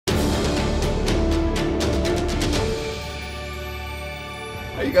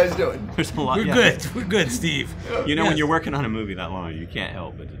How you guys doing? There's a lot. We're good. We're good, Steve. You know, when you're working on a movie that long, you can't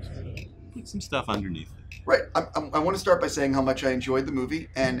help but just put some stuff underneath it. Right. I want to start by saying how much I enjoyed the movie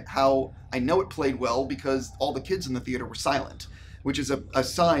and how I know it played well because all the kids in the theater were silent, which is a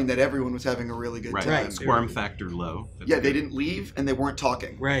sign that everyone was having a really good time. Right. Squirm factor low. Yeah, they didn't leave and they weren't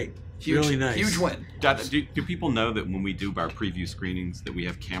talking. Right. Huge, really nice. Huge win. Do people know that when we do our preview screenings that we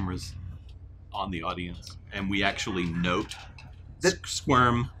have cameras on the audience and we actually note that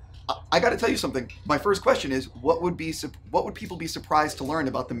squirm? I got to tell you something. My first question is, what would people be surprised to learn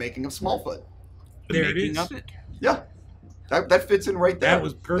about the making of Smallfoot? The making of it? Yeah, that fits in right there. That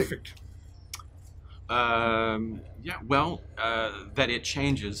was perfect. Yeah, well, that it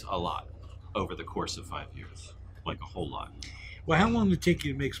changes a lot over the course of 5 years, like a whole lot. Well, how long did it take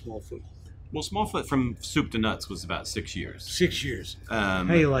you to make Smallfoot? Well, Smallfoot from soup to nuts was about 6 years. 6 years. How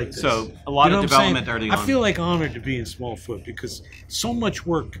do you like this? So a lot of development early on. I feel like honored to be in Smallfoot because so much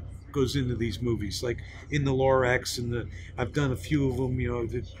work goes into these movies, like in the Lorax and I've done a few of them, you know,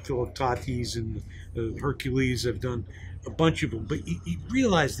 the Tatis and the Hercules. I've done a bunch of them, but you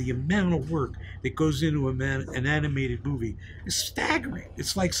realize the amount of work that goes into an animated movie is staggering.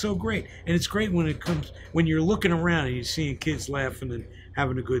 It's like so great, and it's great when you're looking around and you're seeing kids laughing and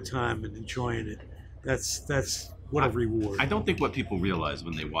having a good time and enjoying it. That's what a reward. I don't think what people realize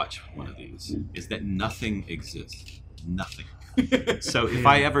when they watch one of these is that nothing exists. Nothing. So if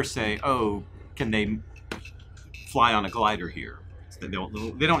I ever say, "Oh, can they fly on a glider here?" They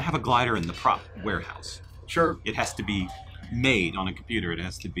don't have a glider in the prop warehouse. Sure. It has to be made on a computer. It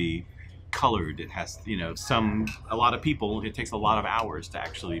has to be colored. It has, you know, a lot of people. It takes a lot of hours to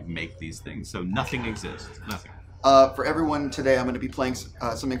actually make these things. So nothing exists. Nothing. For everyone today, I'm going to be playing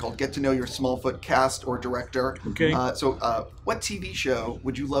something called Get to Know Your Smallfoot Cast or Director. Okay. So what TV show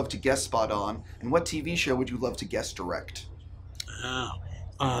would you love to guest spot on, and what TV show would you love to guest direct?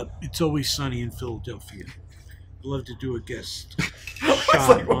 It's Always Sunny in Philadelphia. I'd love to do a guest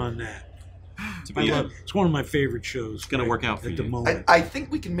shot on that. It's one of my favorite shows. It's going to work out for at the you. moment. I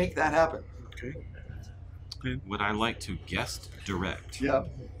think we can make that happen. Okay. Would I like to guest direct? Yeah.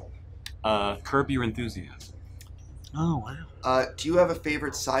 Curb Your Enthusiasm. Oh, wow. Do you have a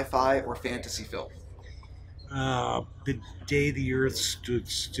favorite sci-fi or fantasy film? The Day the Earth Stood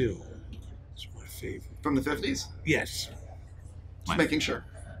Still. It's my favorite. From the 50s? Yes. Just making sure.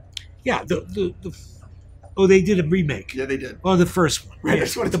 Yeah, oh, they did a remake. Yeah, they did. Oh, the first one. Right,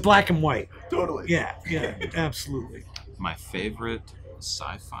 Yeah, the black and white. Totally. Yeah, absolutely. My favorite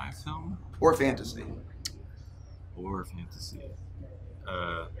sci-fi film? Or fantasy. Or fantasy.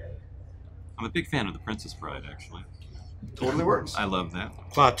 I'm a big fan of The Princess Bride, actually. Totally works. I love that.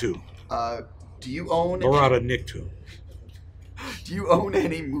 Klaatu. Do you own Barada Nikto. Do you own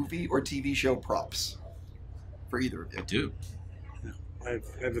any movie or TV show props? For either of you. I do. Yeah,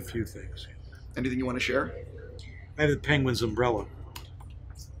 I have a few things. Anything you want to share? I have the Penguin's umbrella.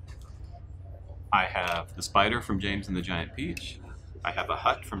 I have the spider from James and the Giant Peach. I have a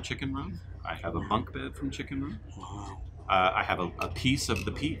hut from Chicken Run. I have a bunk bed from Chicken Run. Wow. I have a piece of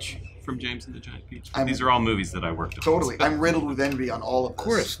the peach from James and the Giant Peach. These are all movies that I worked on. Totally. I'm riddled with envy on all of this. Of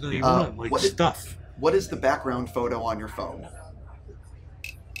course. No, you want like stuff. What is the background photo on your phone?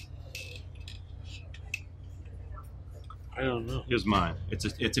 I don't know. Here's mine.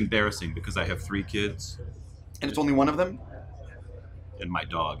 It's embarrassing because I have 3 kids. And it's only one of them? And my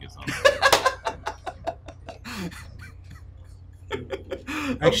dog is on it.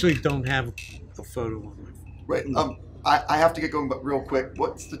 I actually don't have a photo on my phone. Right. I have to get going, but real quick,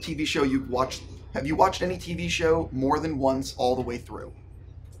 what's the TV show you've watched? Have you watched any TV show more than once all the way through?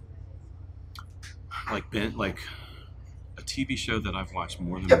 Like a TV show that I've watched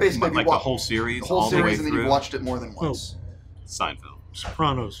more than basically like the whole series, the whole all series, the way and then through. you've watched it more than once. Seinfeld.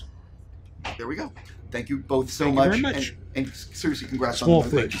 Sopranos. There we go. Thank you both so Thank much. you very much. And seriously, congrats on the movie.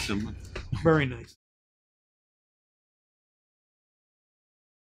 Smallfoot. Thank you so much. Very nice.